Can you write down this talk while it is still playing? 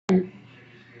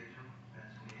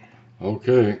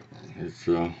Okay, it's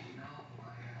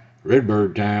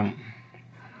redbird time.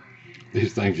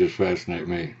 These things just fascinate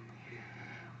me.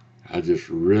 I just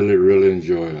really, really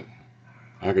enjoy it.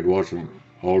 I could watch them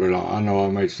all day long. I know I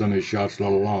made some of these shots a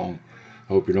little long.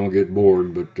 Hope you don't get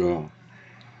bored, but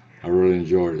I really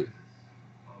enjoyed it.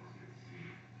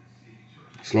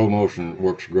 Slow motion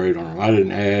works great on them. I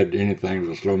didn't add anything to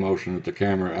the slow motion that the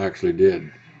camera actually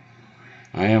did.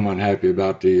 I am unhappy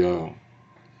about the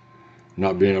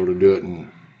not being able to do it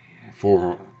in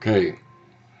 4K.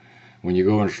 When you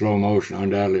go in slow motion,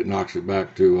 undoubtedly it knocks it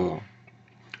back to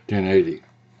 1080.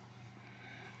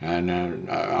 And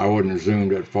I wouldn't have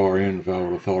zoomed that far in if I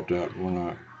would have thought that when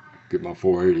I get my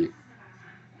 480.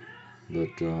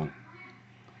 But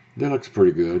that looks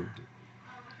pretty good.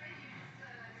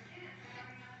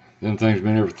 Them things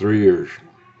been here for 3 years.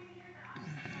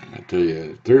 I tell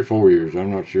you, 3 or 4 years.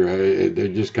 I'm not sure. They're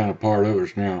just kind of part of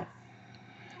us now.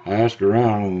 I ask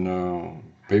around, and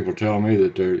people tell me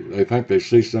that they think they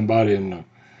see somebody in the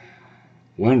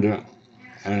window,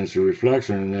 and it's a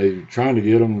reflection, and they're trying to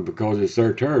get them because it's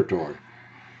their territory.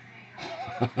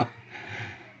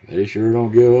 They sure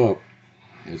don't give up.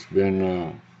 It's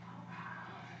been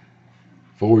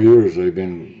 4 years they've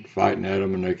been fighting at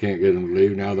them, and they can't get them to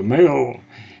leave. Now the male,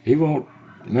 he won't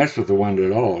mess with the window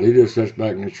at all. He just sits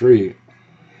back in the tree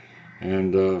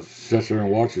and sits there and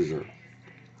watches her.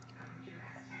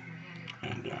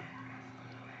 And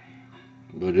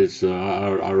but it's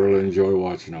I really enjoy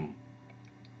watching them.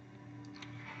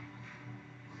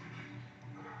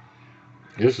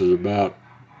 This is about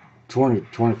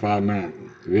 20-25 minute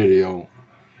video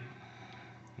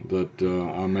that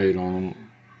I made on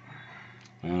them,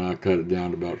 and I cut it down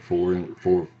to about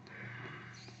 4,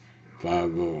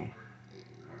 5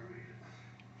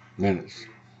 minutes.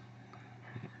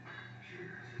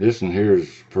 This one here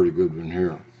is a pretty good one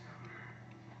here.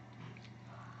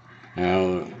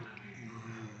 Now,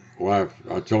 wife,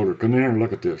 I told her, come in here and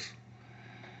look at this.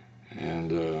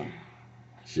 And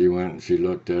she went and she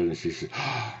looked at it and she said,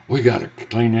 oh, we got to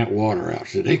clean that water out.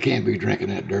 She said, they can't be drinking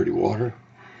that dirty water.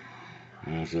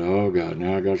 And I said, oh, God,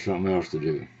 now I got something else to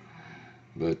do.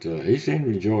 But he seemed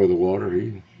to enjoy the water.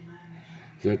 He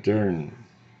sat there and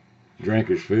drank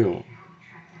his fill.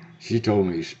 She told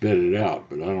me he spit it out,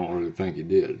 but I don't really think he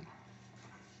did.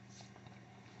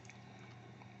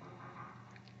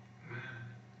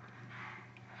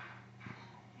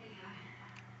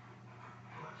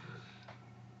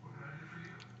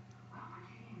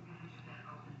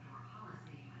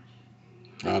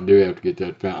 I do have to get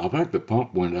that fountain. I think the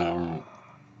pump went out on it.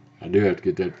 I do have to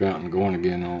get that fountain going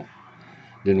again on.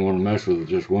 Didn't want to mess with it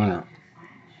this winter.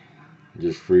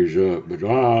 Just freeze up. But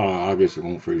I guess it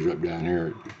won't freeze up down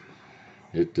here.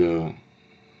 It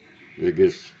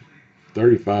gets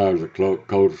 35 is the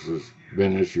coldest it's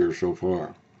been this year so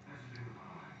far.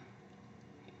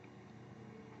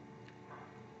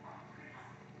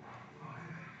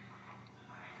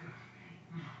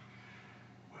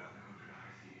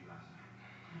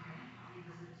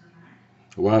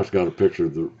 The wife's got a picture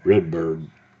of the redbird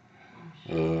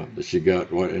that she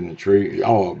got in the tree.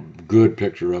 Oh, a good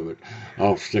picture of it.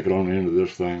 I'll stick it on the end of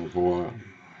this thing before I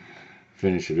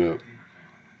finish it up.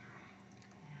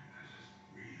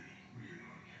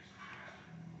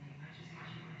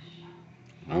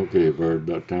 Okay, bird,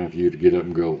 about time for you to get up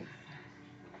and go.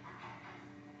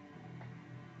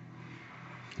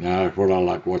 Now, that's what I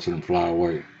like, watching them fly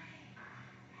away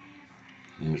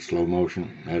in slow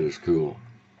motion. That is cool.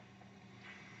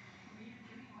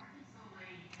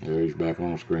 There he's back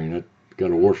on the screen. That got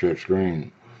to wash that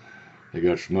screen. They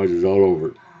got smudges all over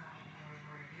it.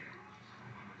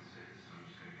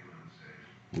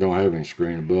 Don't have any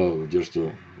screen above, just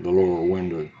the lower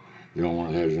window. The only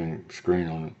one that has any screen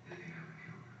on it.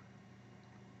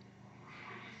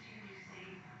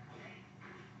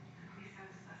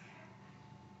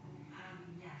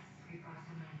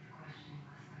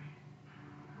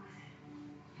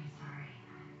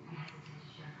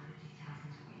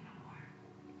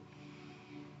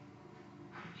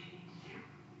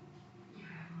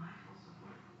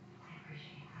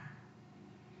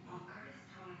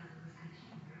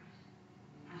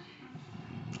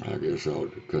 I guess I'll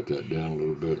cut that down a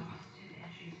little bit.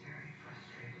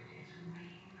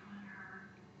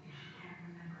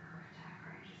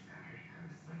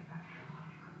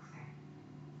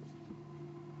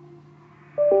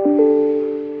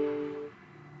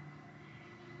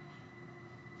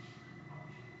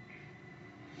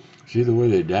 See the way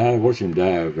they dive? Watch him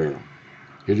dive there.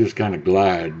 He just kind of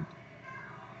glide.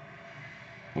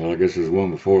 Well, I guess there's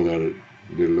one before that it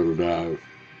did a little dive.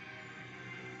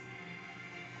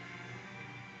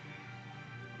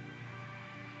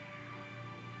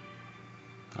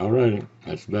 Alrighty,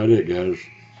 that's about it, guys.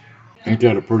 Ain't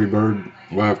that a pretty bird?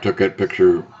 Wife took that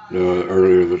picture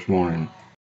earlier this morning.